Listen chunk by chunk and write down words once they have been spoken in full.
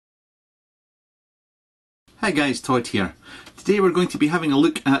Hi guys, Todd here. Today we're going to be having a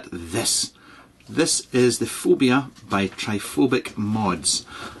look at this. This is the PHOBIA by TRYPOPHOBIC mods.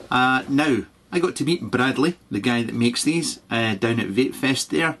 Now, I got to meet Bradley, the guy that makes these, down at Vape Fest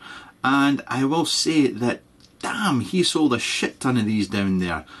there, and I will say that, damn, he sold a shit ton of these down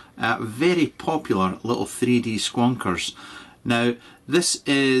there. Very popular little 3D squonkers. Now, this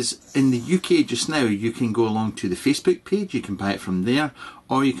is in the UK just now. You can go along to the Facebook page, you can buy it from there,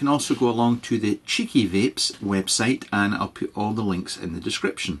 or you can also go along to the Cheeky Vapes website, and I'll put all the links in the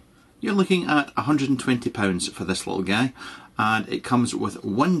description. You're looking at £120 for this little guy, and it comes with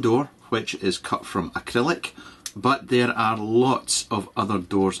one door which is cut from acrylic, but there are lots of other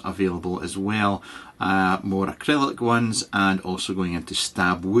doors available as well, more acrylic ones, and also going into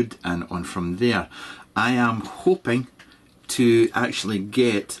stab wood and on from there. I am hoping to actually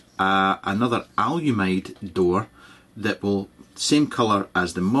get another alumide door that will same colour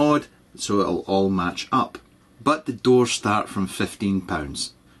as the mod, so it'll all match up, but the doors start from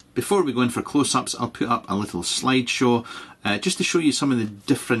 £15. Before we go in for close-ups, I'll put up a little slideshow just to show you some of the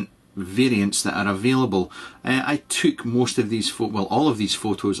different variants that are available. I took most of these all of these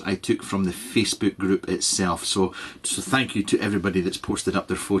photos I took from the Facebook group itself, so thank you to everybody that's posted up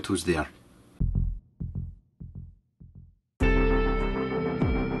their photos there.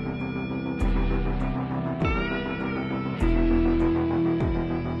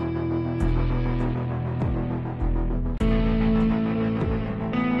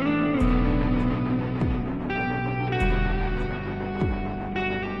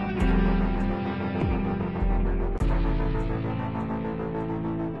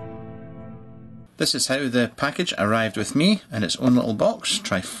 This is how the package arrived with me in its own little box,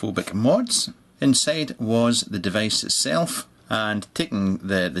 TRYPOPHOBIC mods. Inside was the device itself, and taking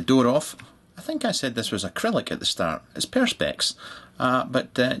the door off, I think I said this was acrylic at the start. It's Perspex,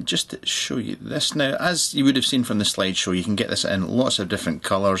 but just to show you this now, as you would have seen from the slideshow, you can get this in lots of different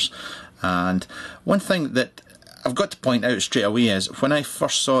colours. And one thing that I've got to point out straight away is, when I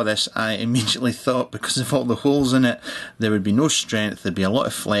first saw this, I immediately thought, because of all the holes in it, there would be no strength, there'd be a lot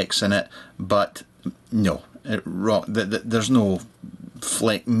of flex in it, but no, there's no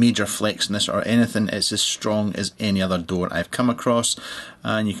major flex in this or anything. It's as strong as any other door I've come across,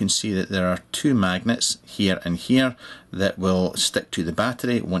 and you can see that there are two magnets here and here that will stick to the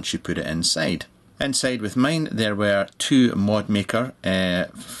battery once you put it inside. Inside with mine there were two ModMaker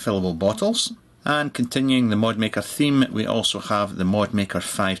fillable bottles. And continuing the ModMaker theme, we also have the ModMaker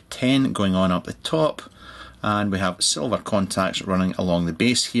 510 going on up the top, and we have silver contacts running along the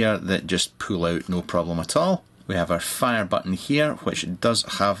base here that just pull out no problem at all. We have our fire button here, which does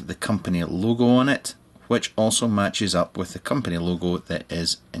have the company logo on it, which also matches up with the company logo that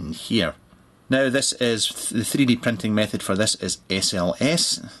is in here. Now, this is the 3D printing method for this is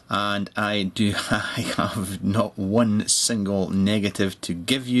SLS, and I have not one single negative to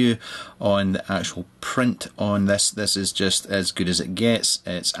give you on the actual print on this. This is just as good as it gets.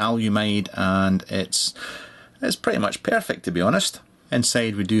 It's alumide, and it's pretty much perfect, to be honest.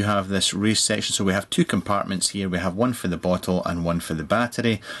 Inside we do have this race section, so we have two compartments here. We have one for the bottle and one for the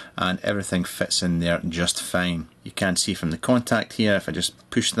battery, and everything fits in there just fine. You can see from the contact here, if I just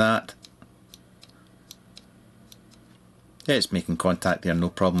push that, it's making contact there, no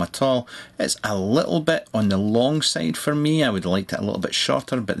problem at all. It's a little bit on the long side for me. I would like it a little bit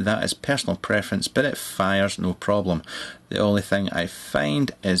shorter, but that is personal preference, but it fires no problem. The only thing I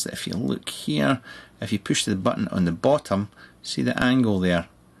find is that if you look here, if you push the button on the bottom, see the angle there?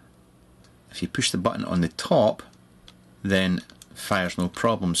 If you push the button on the top, then fires no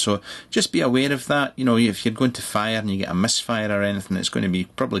problem. So just be aware of that. You know, if you're going to fire and you get a misfire or anything, it's going to be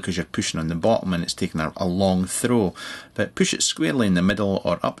probably because you're pushing on the bottom and it's taking a long throw. But push it squarely in the middle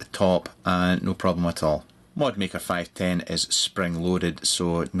or up the top and no problem at all. ModMaker 510 is spring loaded,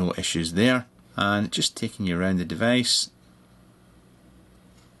 so no issues there. And just taking you around the device.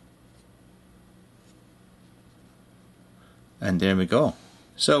 And there we go.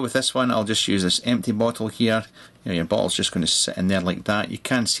 So with this one, I'll just use this empty bottle here. You know, your bottle's just going to sit in there like that. You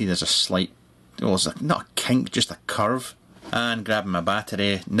can see there's a slight, well, it's not a kink, just a curve. And grabbing my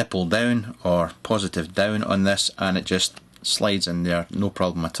battery, nipple down or positive down on this, and it just slides in there, no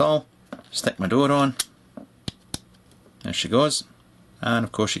problem at all. Stick my door on. There she goes. And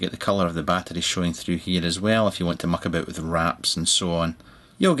of course you get the colour of the battery showing through here as well if you want to muck about with wraps and so on.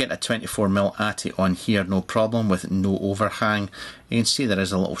 You'll get a 24mm ATI on here, no problem, with no overhang. You can see there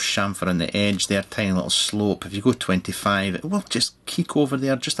is a little chamfer on the edge there, tiny little slope. If you go 25, it will just keek over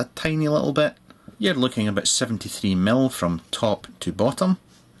there just a tiny little bit. You're looking about 73mm from top to bottom,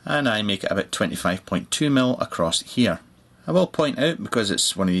 and I make it about 25.2mm across here. I will point out, because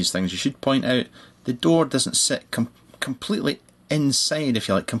it's one of these things you should point out, The door doesn't sit completely inside, if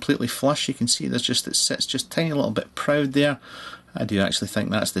you like, completely flush. You can see there's just, it sits just tiny little bit proud there. I do actually think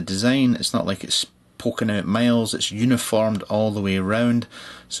that's the design. It's not like it's poking out miles, it's uniformed all the way around,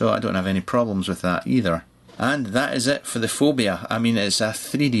 so I don't have any problems with that either. And that is it for the PHOBIA. I mean, it's a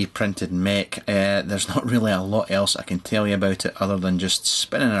 3D printed mech. There's not really a lot else I can tell you about it other than just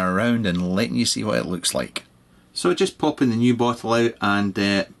spinning it around and letting you see what it looks like. So just popping the new bottle out and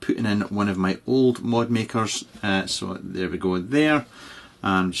putting in one of my old mod makers. So there we go there.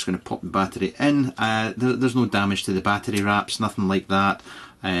 I'm just going to pop the battery in. There's no damage to the battery wraps, nothing like that.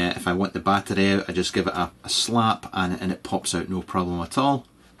 If I want the battery out, I just give it a slap and it pops out, no problem at all.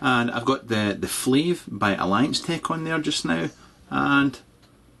 And I've got the Flave by Alliance Tech on there just now, and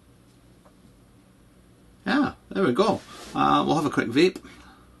yeah, there we go. We'll have a quick vape.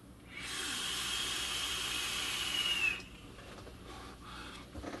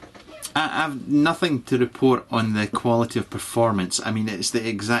 I've nothing to report on the quality of performance. I mean, it's the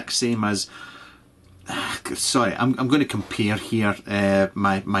exact same as, sorry, I'm going to compare here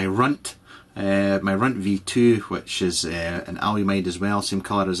my Runt V2, which is an alumide as well, same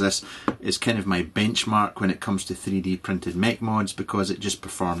colour as this, is kind of my benchmark when it comes to 3D printed mech mods, because it just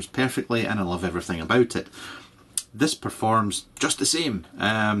performs perfectly and I love everything about it. This performs just the same,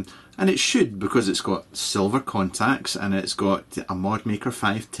 and it should, because it's got silver contacts and it's got a mod maker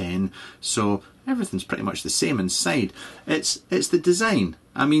 510, so everything's pretty much the same inside. It's the design.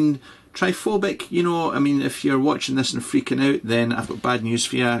 I mean, TRYPOPHOBIC, you know, I mean, if you're watching this and freaking out, then I've got bad news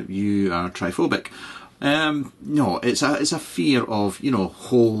for you. You are TRYPOPHOBIC. No, it's a fear of, you know,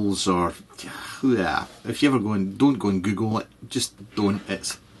 holes or, yeah. If you ever go and don't go and Google it, just don't.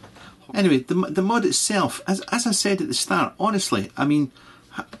 It's anyway. The mod itself, as I said at the start, honestly, I mean,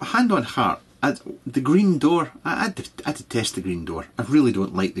 hand on heart, the green door, I detest the green door. I really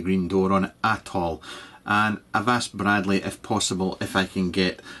don't like the green door on it at all. And I've asked Bradley, if possible, if I can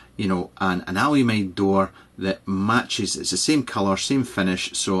get, you know, an alumide door that matches, it's the same colour, same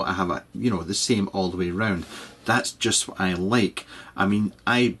finish, so I have a, you know, the same all the way around. That's just what I like. I mean,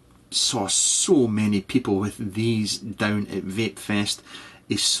 I saw so many people with these down at Vape Fest.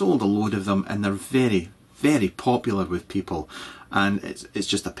 He sold a load of them and they're very, very popular with people. And it's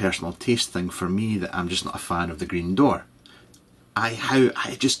just a personal taste thing for me that I'm just not a fan of the green door.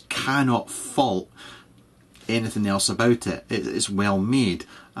 I just cannot fault anything else about it. It's well made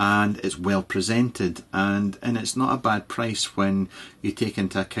and it's well presented, and it's not a bad price when you take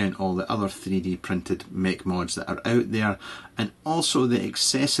into account all the other 3D printed mech mods that are out there, and also the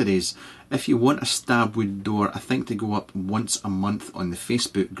accessories. If you want a stab wood door, I think they go up once a month on the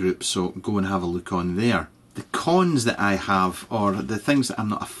Facebook group, so go and have a look on there. The cons that I have, or the things that I'm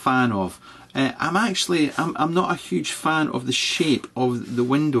not a fan of, I'm not a huge fan of the shape of the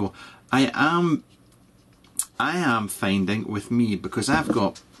window. I am finding with me, because I've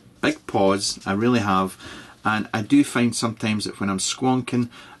got big paws, I really have, and I do find sometimes that when I'm squonking,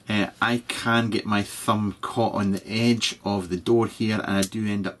 I can get my thumb caught on the edge of the door here, and I do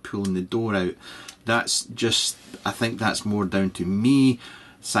end up pulling the door out. That's just, I think that's more down to me,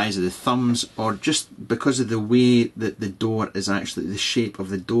 size of the thumbs, or just because of the way that the door is actually, the shape of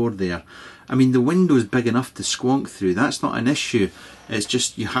the door there. I mean, the window is big enough to squonk through, that's not an issue. It's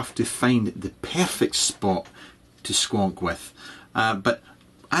just you have to find the perfect spot to squonk with. But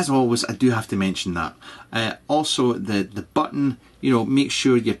as always, I do have to mention that. Also, the button, you know, make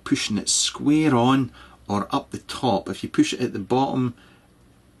sure you're pushing it square on or up the top. If you push it at the bottom,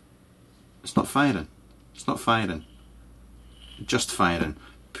 it's not firing. It's not firing. Just firing.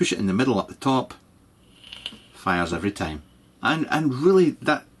 Push it in the middle up the top, fires every time. And really,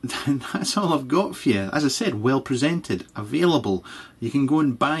 that's all I've got for you. As I said, well presented, available. You can go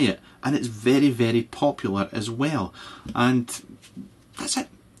and buy it, and it's very, very popular as well. And that's it.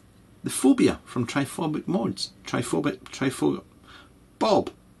 The PHOBIA from TRYPOPHOBIC Mods. TRYPOPHOBIC.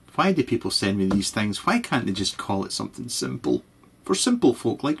 Bob, why do people send me these things? Why can't they just call it something simple? For simple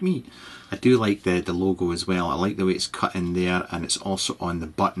folk like me. I do like the logo as well. I like the way it's cut in there, and it's also on the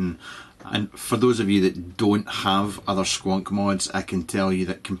button. And for those of you that don't have other squonk mods, I can tell you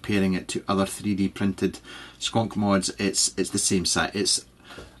that comparing it to other 3D printed squonk mods, it's the same size. It's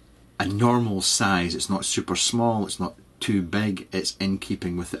a normal size. It's not super small, it's not too big, it's in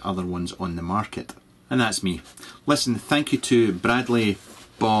keeping with the other ones on the market. And that's me. Listen, thank you to Bradley,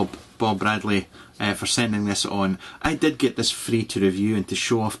 Bob Bradley, for sending this on. I did get this free to review and to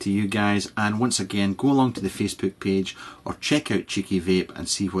show off to you guys, and once again, go along to the Facebook page or check out Cheeky Vape and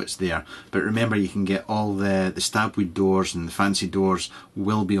see what's there. But remember, you can get all the stabwood doors and the fancy doors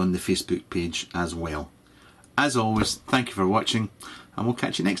will be on the Facebook page as well. As always, thank you for watching, and we'll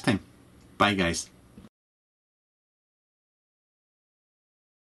catch you next time. Bye guys.